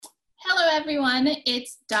everyone,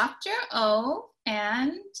 it's Dr. O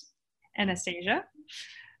and Anastasia.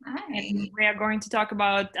 Hi. And we are going to talk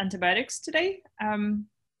about antibiotics today.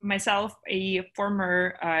 Myself, a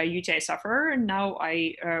former UTI sufferer, now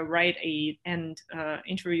I write an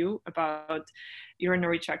interview about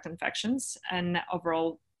urinary tract infections and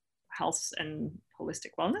overall health and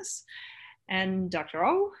holistic wellness. And Dr.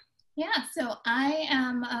 O? Yeah, so I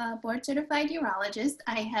am a board certified urologist.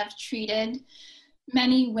 I have treated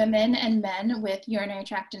many women and men with urinary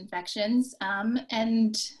tract infections,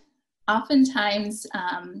 and oftentimes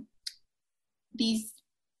these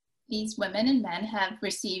women and men have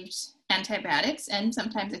received antibiotics and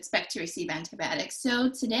sometimes expect to receive antibiotics. So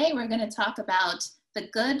today we're going to talk about the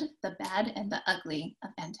good, the bad, and the ugly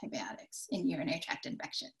of antibiotics in urinary tract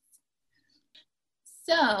infections.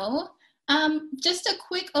 So just a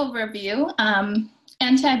quick overview.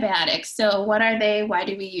 Antibiotics. So what are they? Why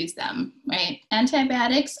do we use them, right?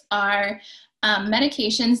 Antibiotics are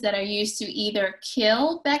medications that are used to either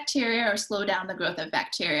kill bacteria or slow down the growth of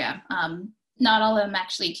bacteria. Not all of them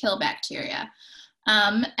actually kill bacteria.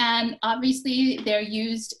 And obviously they're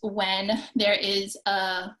used when there is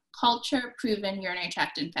a culture-proven urinary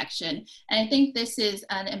tract infection. And I think this is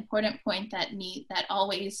an important point that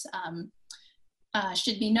always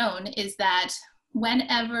should be known, is that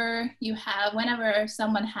whenever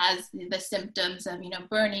someone has the symptoms of,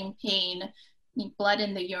 burning, pain, blood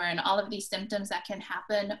in the urine, all of these symptoms that can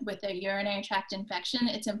happen with a urinary tract infection,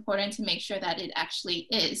 it's important to make sure that it actually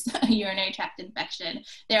is a urinary tract infection.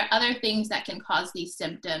 There are other things that can cause these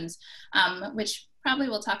symptoms, which probably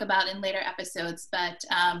we'll talk about in later episodes, but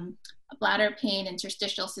bladder pain,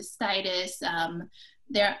 interstitial cystitis,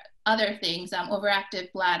 there are other things,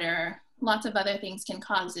 overactive bladder, lots of other things can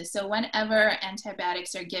cause this. So whenever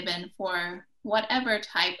antibiotics are given for whatever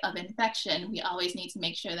type of infection, we always need to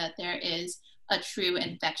make sure that there is a true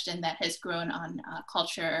infection that has grown on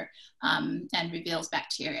culture and reveals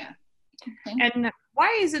bacteria. Okay. And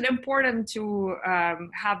why is it important to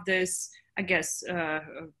have this,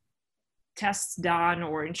 tests done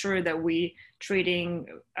or ensure that we treating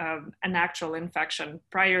an actual infection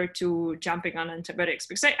prior to jumping on antibiotics?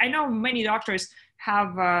 Because I know many doctors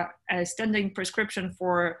have a standing prescription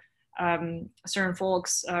for certain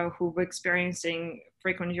folks who've experiencing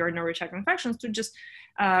frequent urinary tract infections to just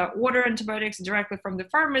order antibiotics directly from the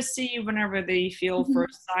pharmacy whenever they feel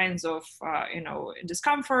first signs of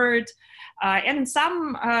discomfort. And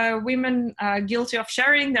some women are guilty of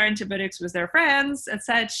sharing their antibiotics with their friends and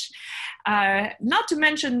such. Not to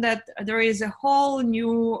mention that there is a whole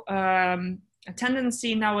new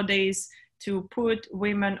tendency nowadays to put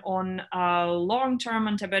women on long-term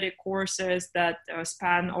antibiotic courses that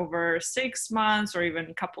span over 6 months or even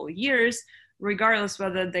a couple of years, regardless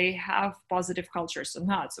whether they have positive cultures or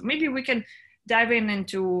not. So maybe we can dive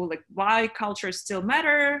into like why cultures still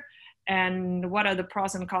matter and what are the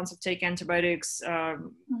pros and cons of taking antibiotics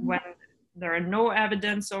when there are no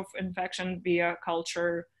evidence of infection via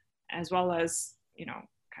culture, as well as,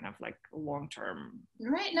 kind of like long-term.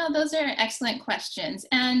 Right, no, those are excellent questions.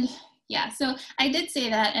 And yeah, so I did say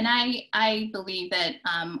that, and I believe that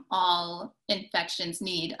all infections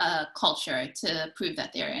need a culture to prove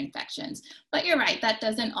that they're infections. But you're right, that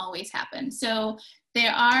doesn't always happen. So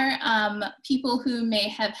there are people who may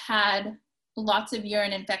have had lots of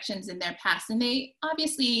urine infections in their past, and they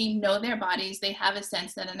obviously know their bodies. They have a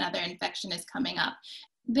sense that another infection is coming up.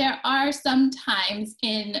 There are some times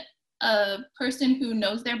in a person who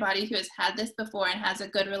knows their body, who has had this before and has a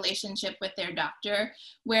good relationship with their doctor,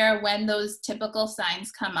 where when those typical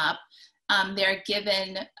signs come up, they're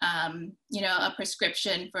given, a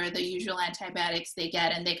prescription for the usual antibiotics they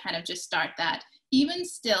get, and they kind of just start that. Even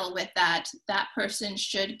still with that person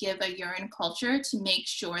should give a urine culture to make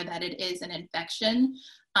sure that it is an infection.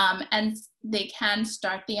 And they can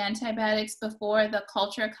start the antibiotics before the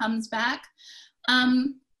culture comes back.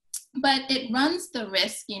 But it runs the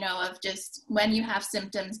risk, of just when you have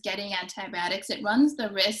symptoms getting antibiotics, it runs the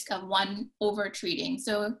risk of one over-treating.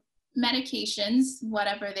 So medications,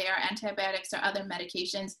 whatever they are, antibiotics or other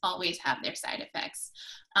medications, always have their side effects.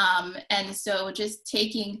 And so just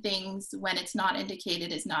taking things when it's not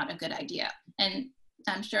indicated is not a good idea. And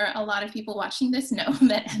I'm sure a lot of people watching this know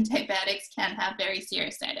that antibiotics can have very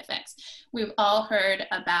serious side effects. We've all heard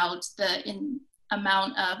about the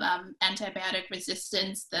amount of antibiotic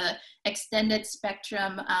resistance, the extended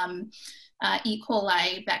spectrum E.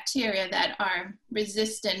 coli bacteria that are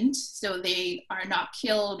resistant, so they are not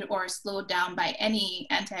killed or slowed down by any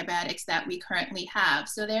antibiotics that we currently have.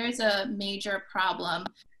 So there is a major problem,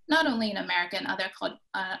 not only in America and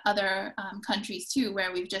other countries too,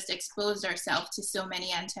 where we've just exposed ourselves to so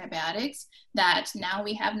many antibiotics that now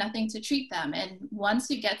we have nothing to treat them. And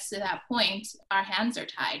once it gets to that point, our hands are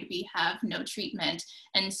tied. We have no treatment.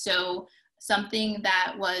 And so something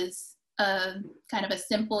that was a kind of a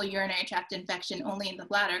simple urinary tract infection only in the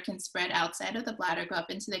bladder can spread outside of the bladder, go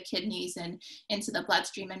up into the kidneys and into the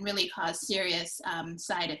bloodstream, and really cause serious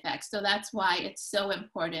side effects. So that's why it's so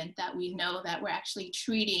important that we know that we're actually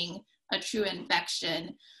treating a true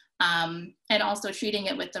infection, and also treating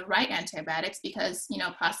it with the right antibiotics, because, you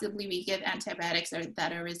know, possibly we give antibiotics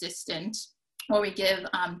that are resistant, or we give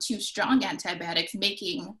too strong antibiotics,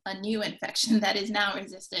 making a new infection that is now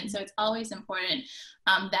resistant. So it's always important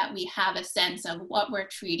that we have a sense of what we're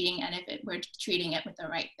treating and if we're treating it with the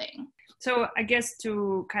right thing. So I guess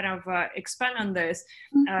to kind of expand on this,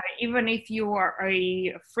 even if you are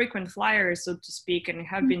a frequent flyer, so to speak, and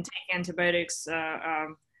have been taking antibiotics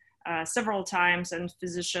several times, and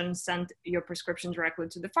physicians send your prescription directly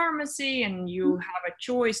to the pharmacy, and you have a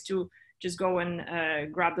choice to just go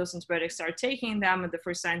and grab those antibiotics, start taking them at the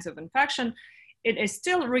first signs of infection, it is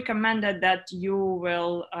still recommended that you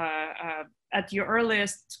will, at your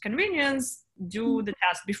earliest convenience, do the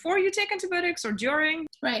test before you take antibiotics or during?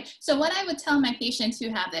 Right. So what I would tell my patients who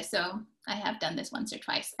have this, so I have done this once or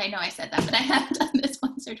twice. I know I said that, but I have done this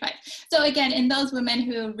once or twice. So again, in those women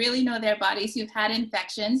who really know their bodies, who've had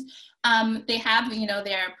infections, they have, you know,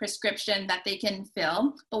 their prescription that they can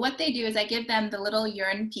fill. But what they do is I give them the little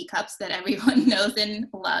urine pee cups that everyone knows and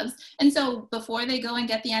loves. And so before they go and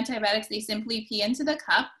get the antibiotics, they simply pee into the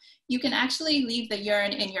cup. You can actually leave the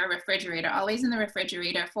urine in your refrigerator, always in the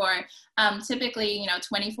refrigerator, for typically, you know,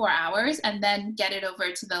 24 hours, and then get it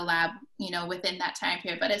over to the lab, you know, within that time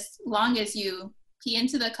period. But as long as you pee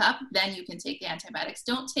into the cup, then you can take the antibiotics.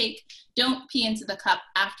 Don't pee into the cup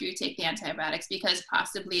after you take the antibiotics, because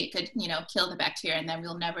possibly it could, you know, kill the bacteria, and then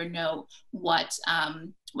we'll never know what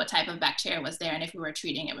type of bacteria was there, and if we were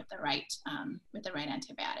treating it with the right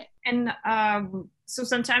antibiotic. And so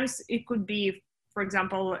sometimes it could be, for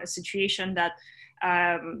example, a situation that,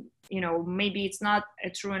 you know, maybe it's not a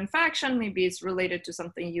true infection, maybe it's related to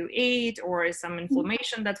something you ate or some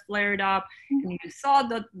inflammation that flared up, and you thought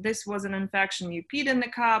that this was an infection, you peed in the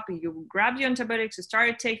cup, you grabbed your antibiotics, you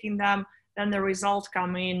started taking them, then the results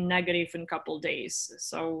come in negative in a couple of days.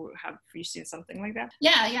 So have you seen something like that?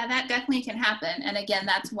 Yeah, that definitely can happen. And again,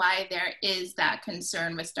 that's why there is that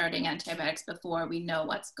concern with starting antibiotics before we know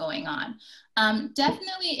what's going on.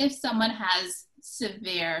 Definitely if someone has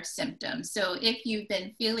severe symptoms. So if you've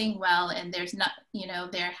been feeling well and there's not, you know,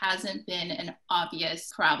 there hasn't been an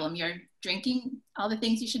obvious problem, you're drinking all the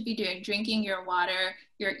things you should be doing, drinking your water,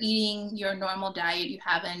 you're eating your normal diet, you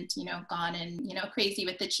haven't, you know, gone and, you know, crazy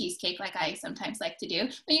with the cheesecake like I sometimes like to do,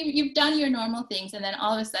 but you've done your normal things, and then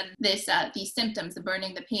all of a sudden these symptoms, the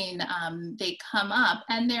burning, the pain, they come up,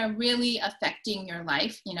 and they're really affecting your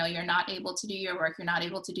life. You know, you're not able to do your work, you're not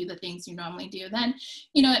able to do the things you normally do, then,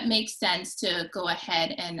 you know, it makes sense to go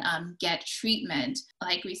ahead and get treatment.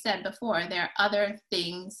 Like we said before, there are other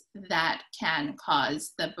things that can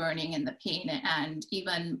cause the burning and the pain, and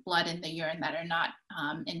even blood in the urine, that are not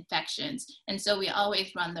infections. And so we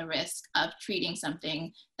always run the risk of treating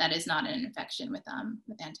something that is not an infection with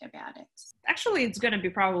antibiotics. Actually, it's going to be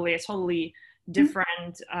probably a totally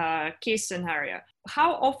different case scenario.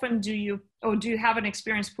 How often do you have an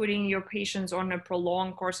experience putting your patients on a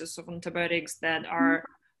prolonged courses of antibiotics that are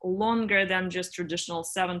longer than just traditional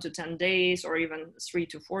 7 to 10 days, or even 3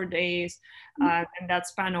 to 4 days, and that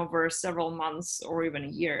span over several months or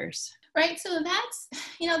even years? Right, so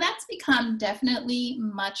that's become definitely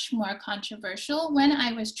much more controversial. When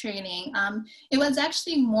I was training, it was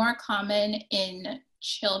actually more common in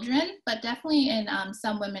children, but definitely in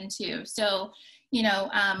some women too. So, you know,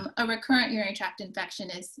 a recurrent urinary tract infection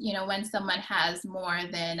is, you know, when someone has more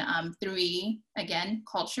than 3, again,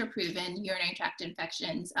 culture proven urinary tract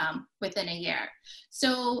infections within a year.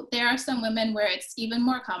 So there are some women where it's even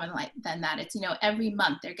more common than that. It's, you know, every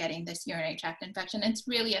month they're getting this urinary tract infection. It's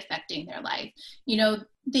really affecting their life. You know,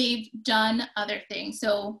 they've done other things.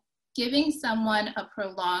 So giving someone a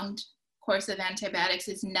prolonged course of antibiotics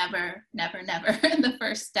is never the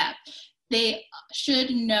first step. They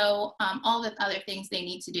should know all the other things they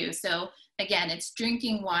need to do. So again, it's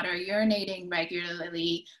drinking water, urinating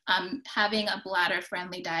regularly, having a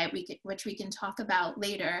bladder-friendly diet, which we can talk about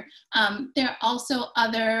later. There are also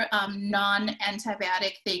other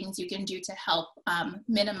non-antibiotic things you can do to help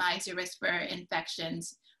minimize your risk for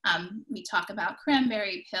infections. We talk about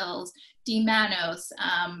cranberry pills, D-mannose,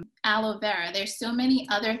 aloe vera. There's so many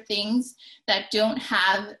other things that don't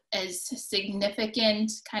have as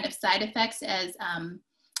significant kind of side effects as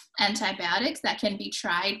antibiotics that can be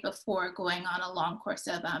tried before going on a long course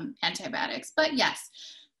of antibiotics. But yes,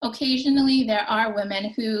 occasionally there are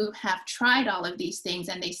women who have tried all of these things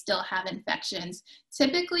and they still have infections.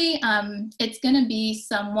 Typically, it's going to be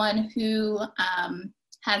someone who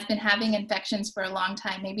has been having infections for a long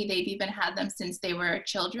time. Maybe they've even had them since they were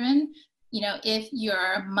children. You know, if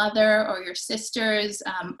your mother or your sisters,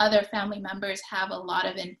 other family members have a lot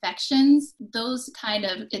of infections, those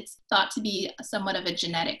it's thought to be somewhat of a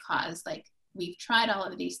genetic cause. Like, we've tried all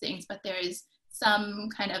of these things, but there is some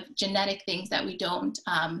kind of genetic things that we don't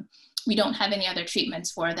have any other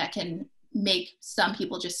treatments for that can make some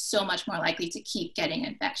people just so much more likely to keep getting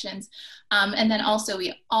infections. And then also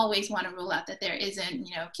we always want to rule out that there isn't,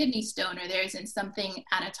 kidney stone, or there isn't something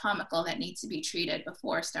anatomical that needs to be treated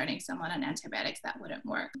before starting someone on antibiotics. That wouldn't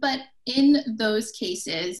work. But in those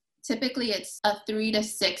cases, typically it's a 3 to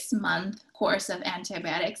 6 month course of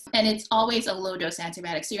antibiotics, and it's always a low dose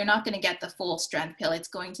antibiotic. So you're not going to get the full strength pill. It's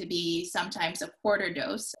going to be sometimes a quarter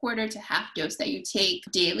to half dose that you take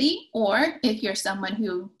daily. Or if you're someone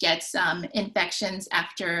who gets infections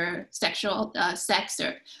after sexual sex,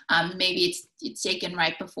 or maybe it's taken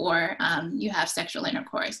right before you have sexual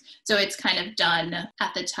intercourse. So it's kind of done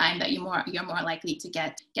at the time that you're more likely to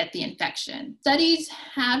get the infection. Studies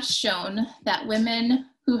have shown that women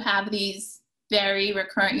who have these very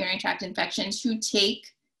recurrent urinary tract infections who take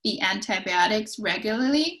the antibiotics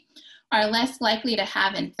regularly are less likely to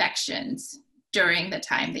have infections during the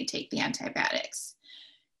time they take the antibiotics.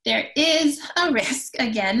 There is a risk,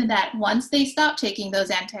 again, that once they stop taking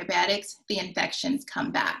those antibiotics, the infections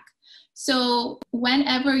come back. So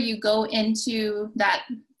whenever you go into that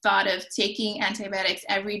thought of taking antibiotics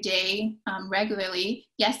every day regularly,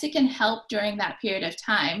 yes, it can help during that period of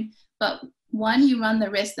time, but one, you run the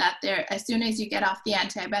risk that as soon as you get off the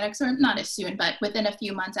antibiotics, or not as soon, but within a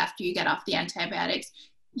few months after you get off the antibiotics,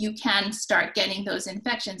 you can start getting those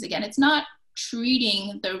infections again. It's not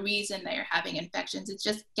treating the reason that you're having infections. It's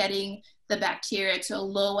just getting the bacteria to a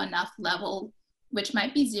low enough level, which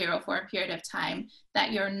might be 0 for a period of time,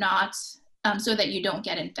 that you're not, so that you don't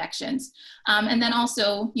get infections. And then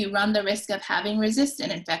also you run the risk of having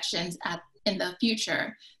resistant infections in the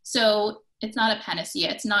future. So it's not a panacea,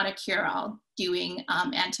 it's not a cure-all doing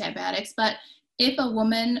antibiotics, but if a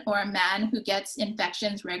woman or a man who gets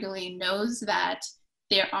infections regularly knows that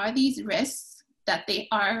there are these risks, that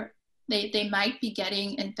they might be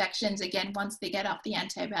getting infections again once they get off the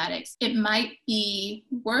antibiotics, it might be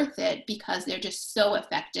worth it because they're just so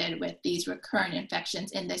affected with these recurrent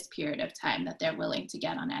infections in this period of time that they're willing to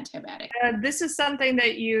get on antibiotics. This is something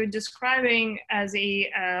that you're describing as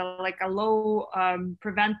a low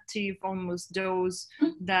preventive almost dose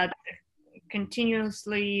that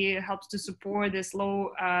continuously helps to support this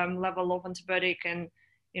low level of antibiotic and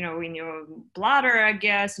in your bladder, I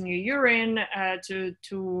guess, in your urine,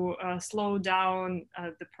 to slow down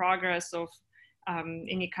the progress of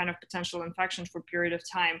any kind of potential infection for a period of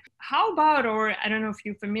time. How about, or I don't know if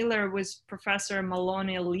you're familiar with Professor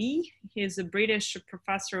Maloney Lee. He's a British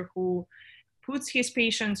professor who puts his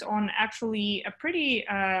patients on actually a pretty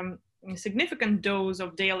significant dose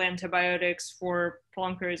of daily antibiotics for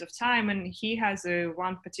prolonged periods of time. And he has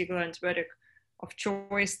one particular antibiotic of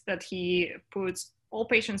choice that he puts all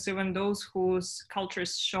patients, even those whose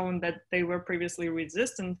cultures shown that they were previously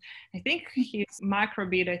resistant. I think his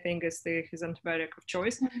microbid, is his antibiotic of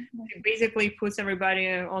choice. He basically puts everybody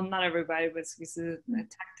on, not everybody, but it's a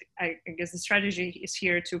tactic. I guess the strategy is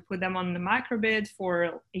here to put them on the microbid for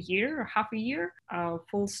a year or half a year,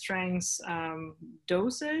 full strength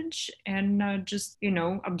dosage, and just,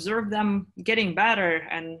 observe them getting better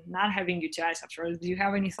and not having UTIs afterwards. Do you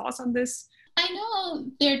have any thoughts on this? I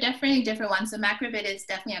know there are definitely different ones. So macrobid is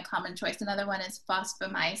definitely a common choice. Another one is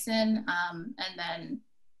fosfomycin, and then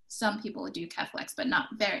some people do Keflex, but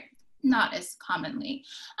not as commonly.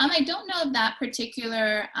 I don't know of that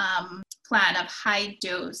particular plan of high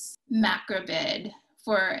dose macrobid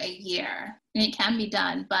for a year. And it can be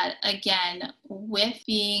done, but again, with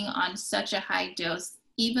being on such a high dose,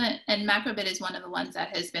 and macrobid is one of the ones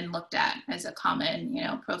that has been looked at as a common,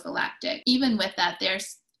 prophylactic. Even with that,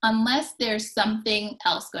 unless there's something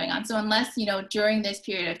else going on. So unless, during this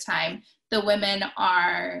period of time, the women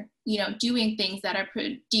are, doing things that are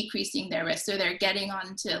decreasing their risk. So they're getting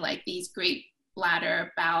onto like these great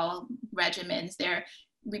bladder bowel regimens. They're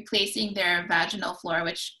replacing their vaginal flora,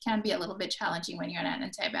 which can be a little bit challenging when you're on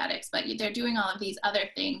antibiotics, but they're doing all of these other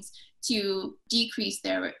things to decrease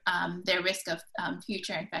their risk of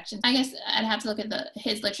future infections. I guess I'd have to look at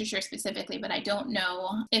his literature specifically, but I don't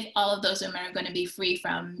know if all of those women are going to be free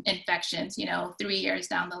from infections, 3 years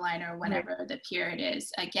down the line or whenever the period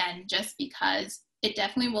is. Again, just because it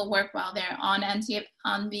definitely will work while they're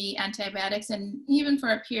on the antibiotics and even for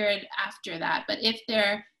a period after that. But if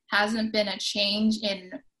there hasn't been a change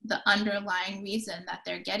in the underlying reason that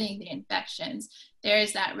they're getting the infections, there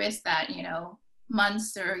is that risk that,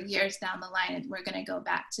 months or years down the line, we're going to go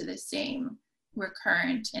back to the same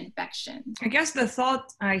recurrent infection. I guess the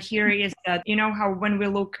thought here is that, how when we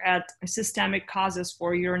look at systemic causes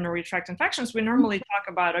for urinary tract infections, we normally talk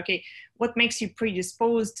about, okay, what makes you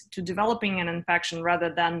predisposed to developing an infection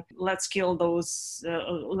rather than let's kill these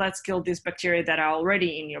bacteria that are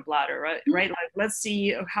already in your bladder, right? Right? Like, let's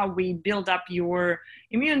see how we build up your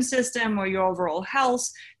immune system or your overall health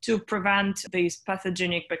to prevent these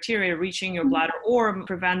pathogenic bacteria reaching your bladder or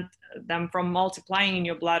prevent them from multiplying in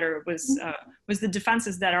your bladder with the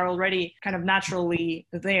defenses that are already kind of naturally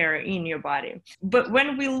there in your body. But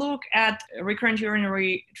when we look at recurrent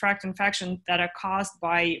urinary tract infections that are caused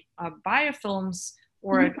by biofilms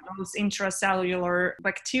or those intracellular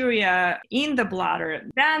bacteria in the bladder,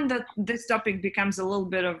 then this topic becomes a little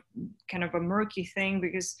bit of kind of a murky thing,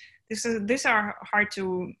 because these are hard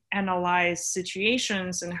to analyze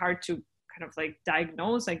situations and hard to kind of like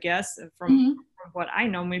diagnose, I guess, from what I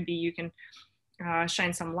know. Maybe you can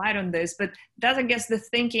shine some light on this, but that's, I guess, the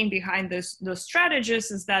thinking behind those strategies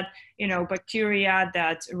is that, bacteria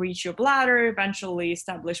that reach your bladder eventually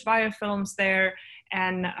establish biofilms there.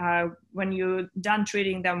 And when you're done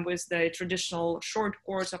treating them with the traditional short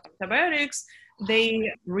course of antibiotics, they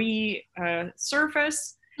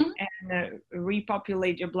resurface and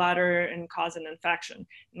repopulate your bladder and cause an infection.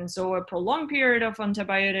 And so a prolonged period of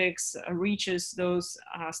antibiotics reaches those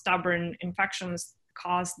stubborn infections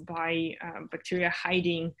caused by bacteria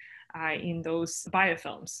hiding in those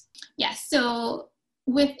biofilms. Yes, so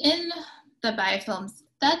within the biofilms,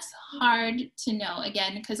 that's hard to know,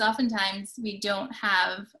 again, because oftentimes we don't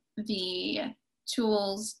have the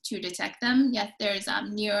tools to detect them. Yet there's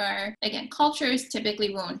newer, again, cultures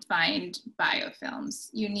typically won't find biofilms.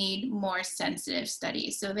 You need more sensitive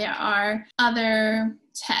studies. So there are other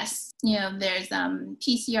tests, there's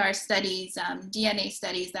PCR studies, DNA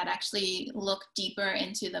studies that actually look deeper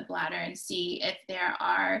into the bladder and see if there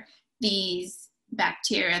are these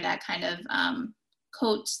bacteria that kind of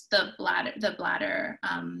coats the bladder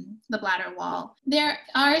wall. There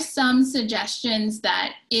are some suggestions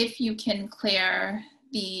that if you can clear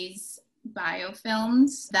these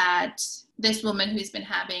biofilms, that this woman who's been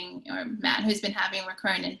having, or man who's been having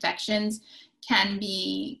recurrent infections, can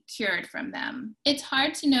be cured from them. It's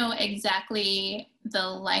hard to know exactly the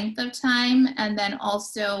length of time, and then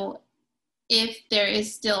also if there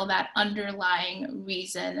is still that underlying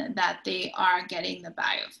reason that they are getting the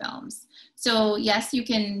biofilms. So yes, you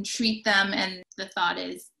can treat them, and the thought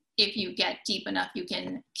is if you get deep enough, you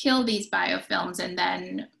can kill these biofilms and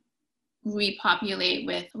then repopulate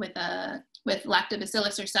with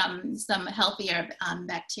lactobacillus or some healthier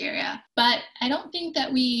bacteria. But I don't think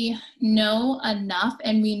that we know enough,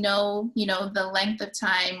 and we know, the length of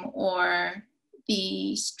time or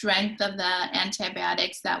the strength of the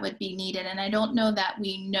antibiotics that would be needed. And I don't know that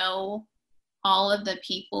we know all of the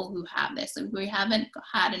people who have this. So we haven't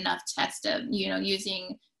had enough tests of,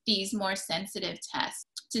 using these more sensitive tests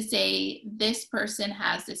to say this person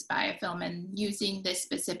has this biofilm, and using this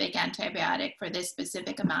specific antibiotic for this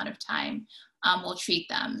specific amount of time will treat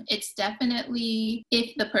them. It's definitely,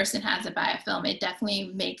 if the person has a biofilm, it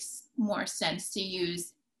definitely makes more sense to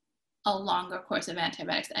use a longer course of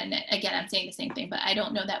antibiotics. And again, I'm saying the same thing, but I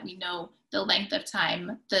don't know that we know the length of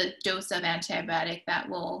time, the dose of antibiotic that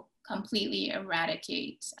will completely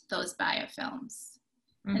eradicate those biofilms.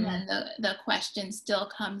 And then the question still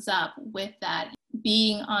comes up with that,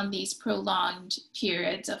 being on these prolonged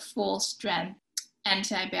periods of full strength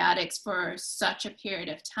antibiotics for such a period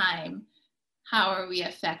of time, how are we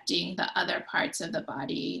affecting the other parts of the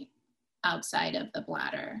body outside of the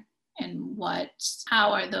bladder? And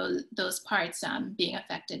how are those parts being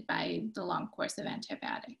affected by the long course of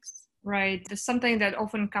antibiotics? Right. Something that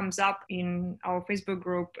often comes up in our Facebook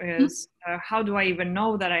group is how do I even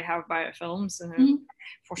know that I have biofilms?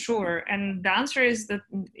 For sure. And the answer is that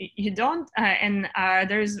you don't. And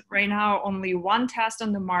there's right now only one test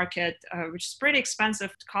on the market, which is pretty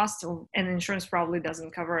expensive cost, and insurance probably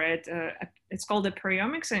doesn't cover it. It's called the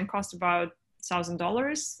Periomics, and it costs about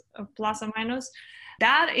 $1,000 plus or minus.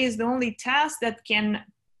 That is the only test that can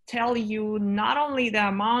tell you not only the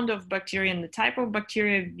amount of bacteria and the type of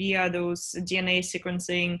bacteria via those DNA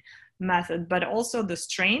sequencing method, but also the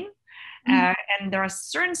strain. And there are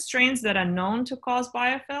certain strains that are known to cause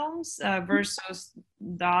biofilms versus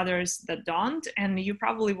the others that don't. And you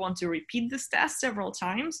probably want to repeat this test several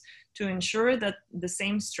times to ensure that the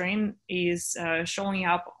same strain is showing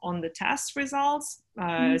up on the test results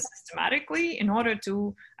systematically, in order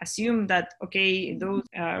to assume that, okay, those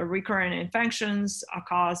recurrent infections are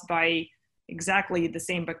caused by exactly the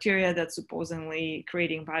same bacteria that's supposedly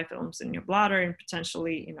creating biofilms in your bladder, and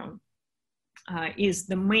potentially, is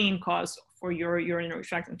the main cause for your urinary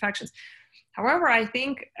tract infections. However, I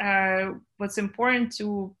think what's important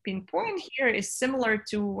to pinpoint here is similar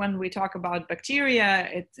to when we talk about bacteria.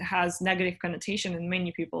 It has negative connotation in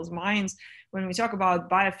many people's minds. When we talk about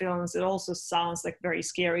biofilms, it also sounds like very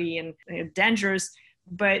scary and dangerous,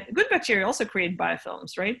 but good bacteria also create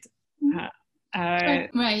biofilms, right?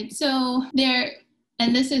 Right. So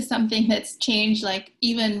and this is something that's changed, like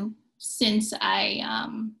even since I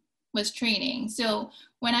was training. So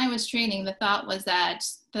when I was training, the thought was that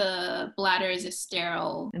the bladder is a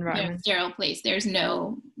sterile environment, sterile place.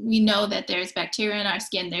 We know that there's bacteria in our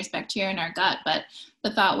skin, there's bacteria in our gut, but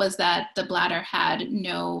the thought was that the bladder had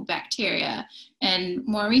no bacteria. And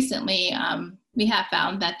more recently, we have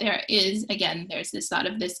found that there's this thought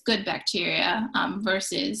of this good bacteria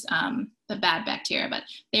versus the bad bacteria, but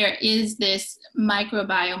there is this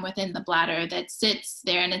microbiome within the bladder that sits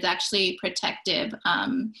there and is actually protective,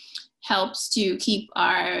 helps to keep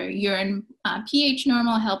our urine pH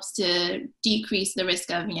normal, helps to decrease the risk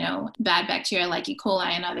of, bad bacteria like E. coli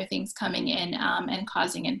and other things coming in and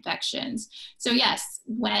causing infections. So yes,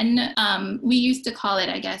 when we used to call it,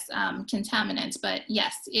 I guess, contaminants, but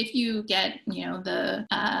yes, if you get, the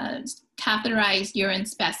catheterized urine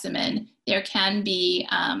specimen, there can be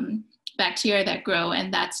bacteria that grow,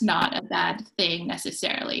 and that's not a bad thing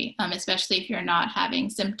necessarily, especially if you're not having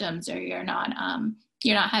symptoms or you're not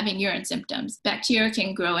having urine symptoms. Bacteria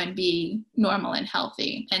can grow and be normal and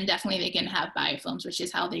healthy, and definitely they can have biofilms, which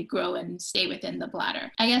is how they grow and stay within the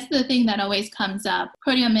bladder. I guess the thing that always comes up,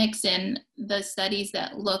 proteomics and the studies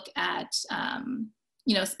that look at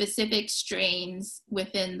specific strains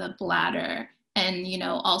within the bladder, and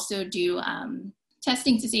also do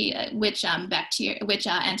testing to see which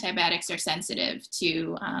antibiotics are sensitive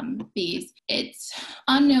to these. It's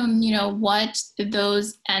unknown, what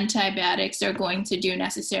those antibiotics are going to do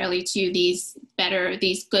necessarily to these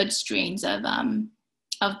good strains of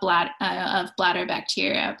bladder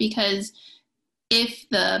bacteria, because if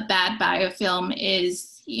the bad biofilm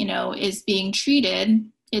is being treated,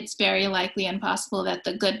 it's very likely and possible that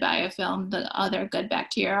the good biofilm, the other good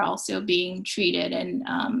bacteria, are also being treated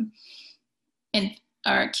and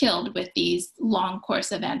are killed with these long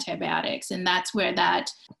course of antibiotics. And that's where that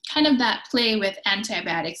play with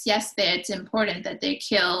antibiotics, yes, it's important that they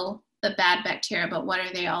kill the bad bacteria, but what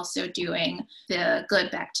are they also doing the good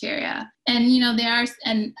bacteria? And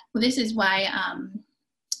and this is why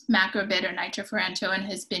macrobid or nitrofurantoin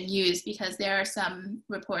has been used, because there are some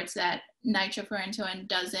reports that nitrofurantoin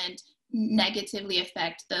doesn't negatively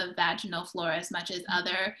affect the vaginal flora as much as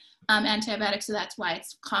other antibiotics. So that's why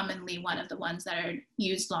it's commonly one of the ones that are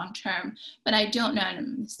used long term. But I don't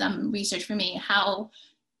know, some research for me,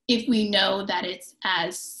 if we know that it's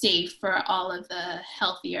as safe for all of the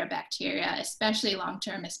healthier bacteria, especially long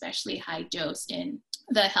term, especially high dose in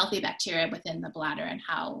the healthy bacteria within the bladder, and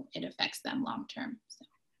how it affects them long term. So.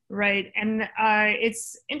 Right. And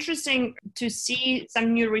it's interesting to see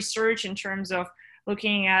some new research in terms of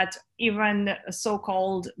looking at even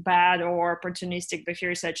so-called bad or opportunistic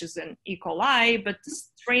bacteria such as an E. coli, but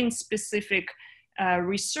strain-specific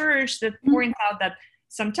research that points out that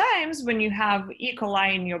sometimes when you have E.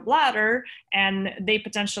 coli in your bladder, and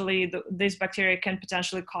these bacteria can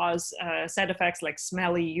potentially cause side effects like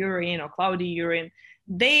smelly urine or cloudy urine,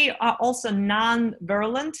 they are also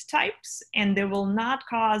non-virulent types, and they will not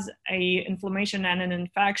cause a inflammation and an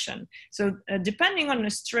infection. So depending on the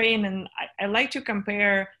strain, and I like to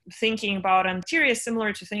compare thinking about bacteria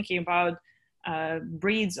similar to thinking about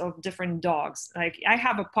breeds of different dogs. Like I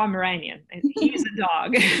have a Pomeranian, and he's a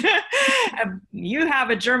dog. You have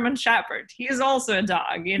a German Shepherd, he is also a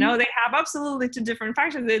dog. They have absolutely two different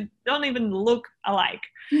functions. They don't even look alike.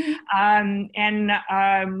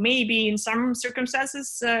 Maybe in some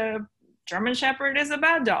circumstances, German Shepherd is a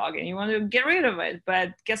bad dog and you want to get rid of it.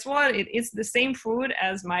 But guess what? It's the same food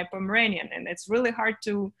as my Pomeranian, and it's really hard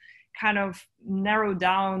to kind of narrow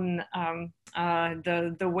down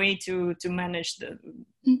the way to manage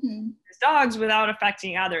these dogs without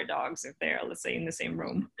affecting other dogs if they're, let's say, in the same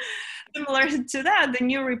room. Similar to that, the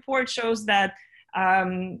new report shows that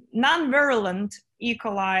non-virulent E.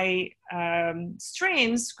 coli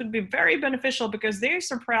strains could be very beneficial because they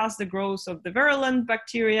suppress the growth of the virulent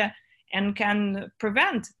bacteria, and can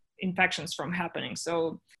prevent infections from happening.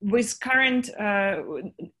 So with current,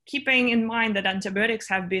 keeping in mind that antibiotics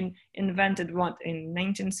have been invented, what, in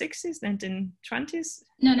 1960s, 1920s?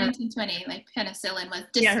 No, 1920, like penicillin was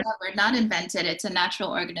discovered, yeah. Not invented. It's a natural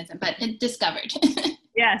organism, but it discovered.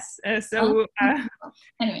 Yes, so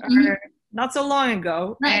anyway. Not so long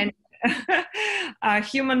ago. Right. And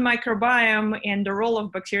human microbiome and the role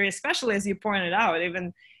of bacteria, especially as you pointed out,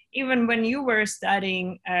 even when you were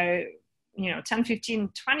studying, 10, 15,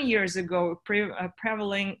 20 years ago,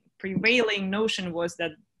 prevailing notion was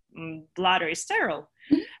that bladder is sterile,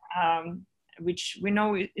 which we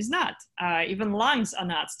know is not. Even lungs are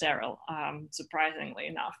not sterile, surprisingly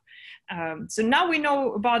enough. So now we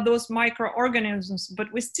know about those microorganisms, but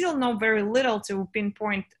we still know very little to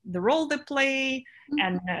pinpoint the role they play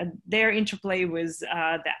and their interplay with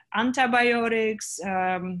the antibiotics.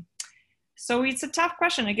 So it's a tough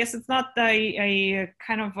question. I guess it's not a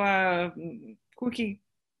kind of a cookie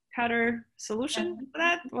cutter solution for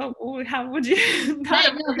that. Well, how would you? Right,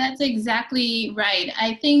 no, that's exactly right.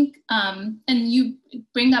 I think, and you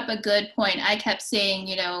bring up a good point. I kept saying,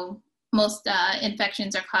 most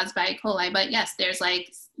infections are caused by E. coli, but yes, there's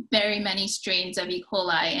like very many strains of E.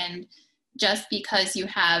 coli, and just because you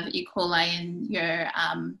have E. coli in your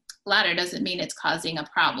bladder doesn't mean it's causing a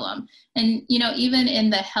problem. And, even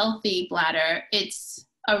in the healthy bladder, it's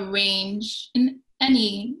a range in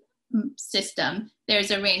any system.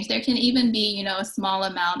 There's a range. There can even be, a small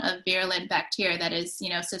amount of virulent bacteria that is,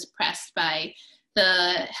 suppressed by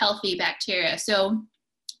the healthy bacteria. So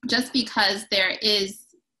just because there is,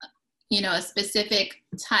 a specific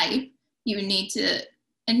type, you need to,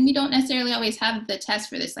 and we don't necessarily always have the test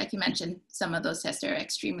for this. Like you mentioned, some of those tests are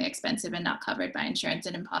extremely expensive and not covered by insurance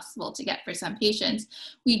and impossible to get for some patients.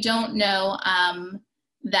 We don't know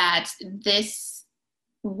that this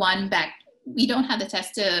one we don't have the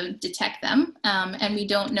test to detect them, and we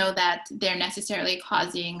don't know that they're necessarily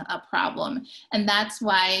causing a problem. And that's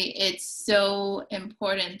why it's so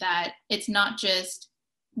important that it's not just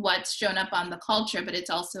what's shown up on the culture, but it's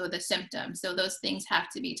also the symptoms. So those things have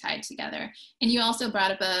to be tied together. And you also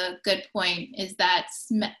brought up a good point, is that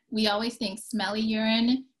we always think smelly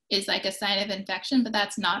urine is like a sign of infection, but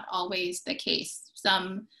that's not always the case.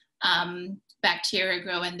 Some bacteria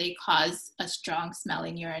grow and they cause a strong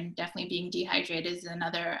smelling urine. Definitely being dehydrated is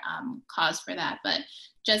another cause for that. But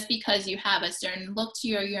just because you have a certain look to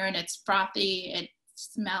your urine, it's frothy, it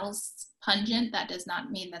smells pungent, that does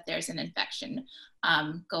not mean that there's an infection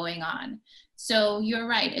going on. So you're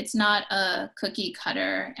right, it's not a cookie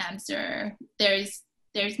cutter answer.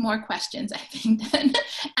 There's more questions, I think, than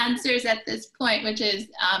answers at this point, which is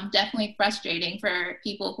definitely frustrating for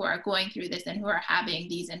people who are going through this and who are having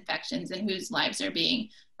these infections and whose lives are being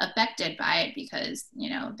affected by it because,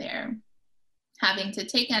 they're having to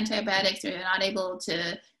take antibiotics or they're not able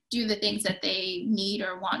to do the things that they need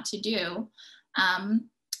or want to do.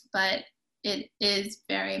 But it is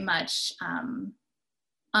very much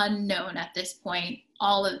unknown at this point.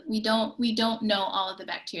 We don't know all of the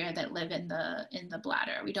bacteria that live in the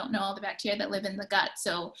bladder. We don't know all the bacteria that live in the gut.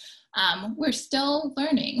 So we're still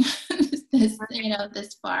learning this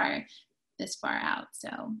far out. So.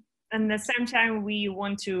 And at the same time, we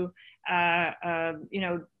want to,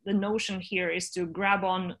 the notion here is to grab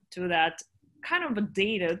on to that kind of a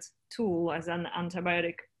dated tool as an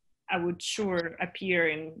antibiotic. I would sure appear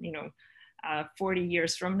in, 40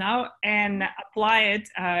 years from now and apply it,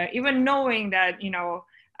 even knowing that,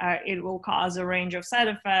 it will cause a range of side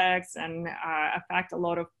effects and affect a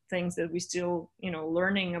lot of things that we still,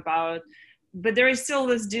 learning about. But there is still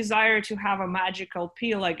this desire to have a magical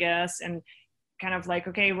pill, I guess, and kind of like,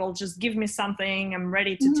 okay, well, just give me something. I'm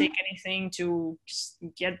ready to take anything to just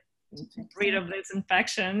get rid of these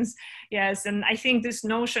infections. Yes, and I think this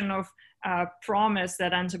notion of promise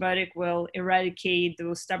that antibiotic will eradicate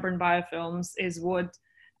those stubborn biofilms is what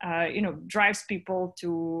drives people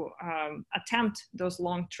to attempt those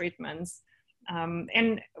long treatments.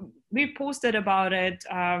 And we posted about it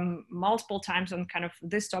multiple times on kind of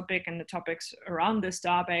this topic and the topics around this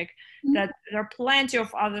topic, that there are plenty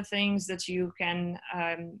of other things that you can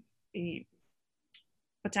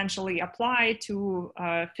potentially apply to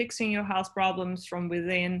fixing your health problems from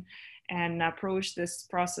within, and approach this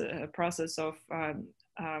process of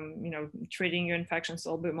treating your infections a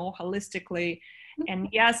little bit more holistically. And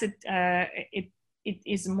yes, it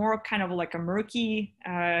is more kind of like a murky,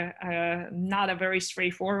 not a very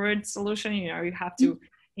straightforward solution. You have to,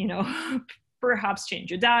 perhaps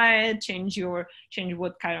change your diet, change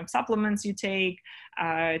what kind of supplements you take,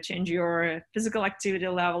 change your physical activity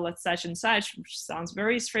level at such and such, which sounds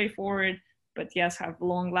very straightforward, but yes, have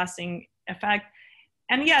long-lasting effect.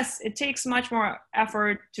 And yes, it takes much more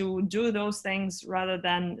effort to do those things rather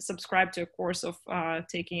than subscribe to a course of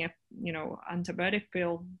taking a antibiotic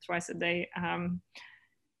pill twice a day.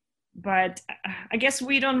 But I guess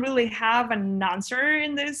we don't really have an answer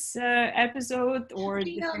in this episode, or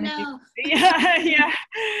We don't know. yeah, yeah.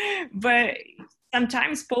 But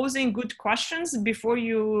sometimes posing good questions before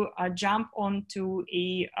you jump onto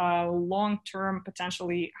a long-term,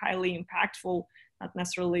 potentially highly impactful, not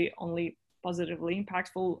necessarily only positively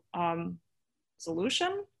impactful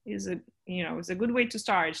solution is a good way to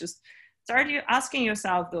start. Just start asking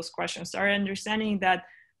yourself those questions. Start understanding that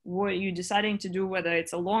what you're deciding to do, whether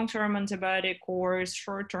it's a long-term antibiotic course,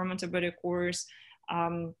 short-term antibiotic course,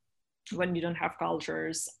 when you don't have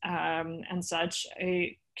cultures and such,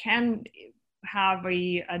 it can have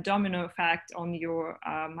a domino effect on your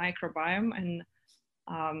microbiome,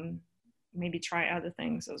 and maybe try other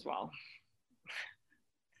things as well.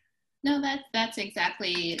 No, that's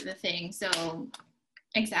exactly the thing. So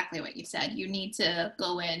exactly what you said. You need to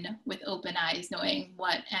go in with open eyes, knowing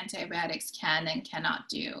what antibiotics can and cannot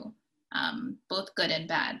do, both good and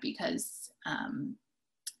bad, because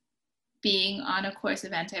being on a course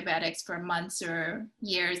of antibiotics for months or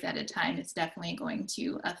years at a time is definitely going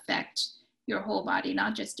to affect your whole body,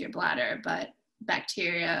 not just your bladder, but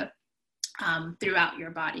bacteria throughout your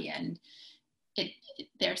body. And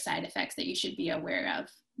there are side effects that you should be aware of,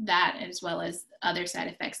 that as well as other side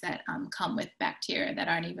effects that come with bacteria that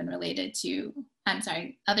aren't even related to,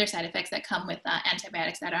 other side effects that come with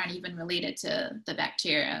antibiotics that aren't even related to the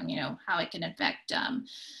bacteria, how it can affect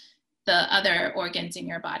the other organs in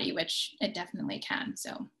your body, which it definitely can.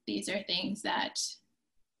 So these are things that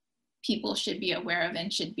people should be aware of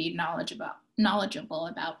and should be knowledgeable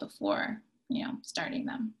about before, starting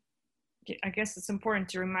them. I guess it's important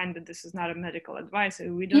to remind that this is not a medical advice.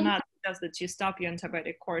 We do not suggest that you stop your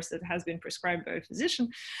antibiotic course that has been prescribed by a physician,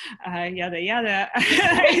 yada, yada.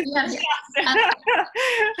 You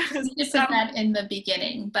just put that in the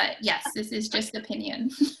beginning, but yes, this is just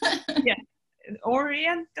opinion. Yeah, or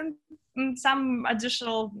some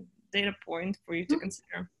additional data point for you to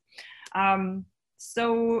consider.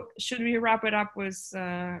 So should we wrap it up with,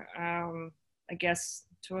 I guess,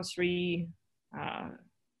 2 or 3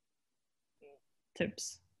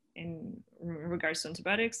 tips in regards to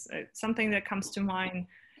antibiotics? Something that comes to mind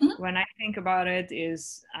when I think about it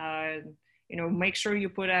is, make sure you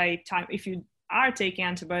put a time, if you are taking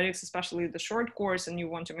antibiotics, especially the short course, and you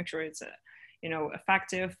want to make sure it's,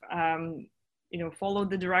 effective, follow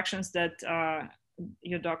the directions that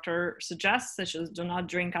your doctor suggests, such as do not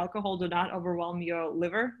drink alcohol, do not overwhelm your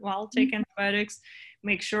liver while taking antibiotics.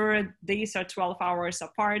 Make sure these are 12 hours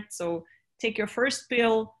apart. So take your first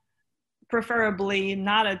pill, preferably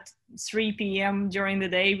not at 3 p.m. during the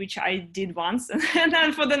day, which I did once. And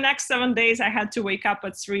then for the next 7 days, I had to wake up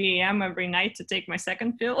at 3 a.m. every night to take my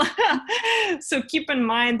second pill. So keep in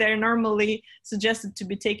mind, they're normally suggested to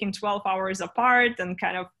be taken 12 hours apart, and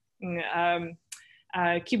kind of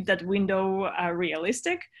keep that window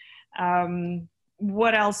realistic.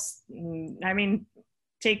 What else?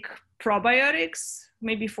 Take probiotics,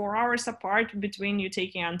 maybe 4 hours apart between you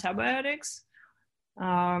taking antibiotics.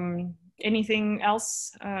 Anything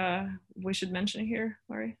else we should mention here,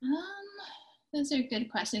 Laurie? Those are good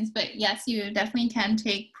questions, but yes, you definitely can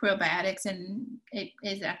take probiotics, and it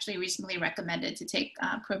is actually recently recommended to take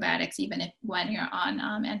probiotics even when you're on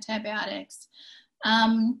antibiotics.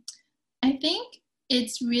 I think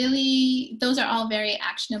it's really, those are all very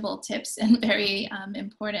actionable tips and very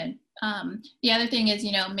important. The other thing is,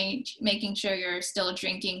 making sure you're still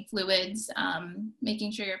drinking fluids,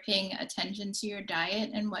 making sure you're paying attention to your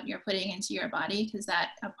diet and what you're putting into your body, because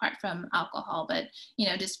that, apart from alcohol, but,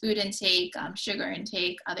 just food intake, sugar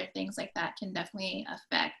intake, other things like that can definitely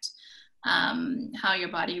affect how your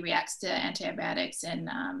body reacts to antibiotics. And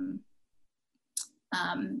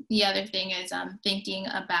the other thing is thinking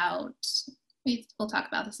about, we'll talk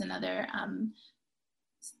about this in another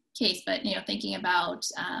case, but thinking about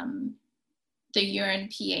the urine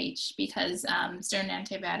pH, because certain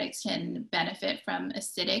antibiotics can benefit from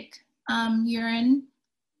acidic urine,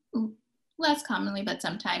 less commonly, but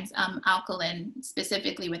sometimes alkaline,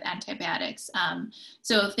 specifically with antibiotics.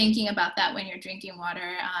 So thinking about that when you're drinking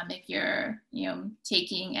water, if you're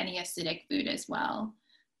taking any acidic food as well.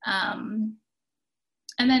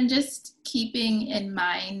 And then just keeping in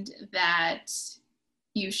mind that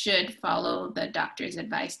you should follow the doctor's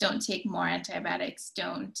advice. Don't take more antibiotics.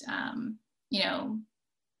 Don't,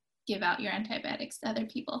 give out your antibiotics to other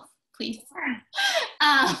people, please.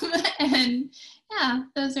 And yeah,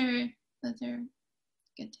 those are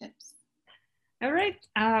good tips. All right.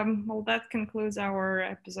 Well, that concludes our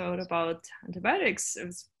episode about antibiotics. It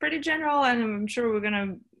was pretty general, and I'm sure we're going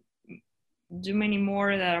to do many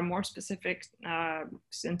more that are more specific.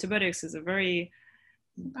 Antibiotics is a very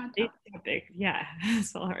big topic. Yeah,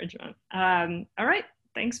 it's a large one. All right.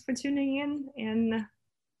 Thanks for tuning in, and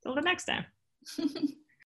till the next time.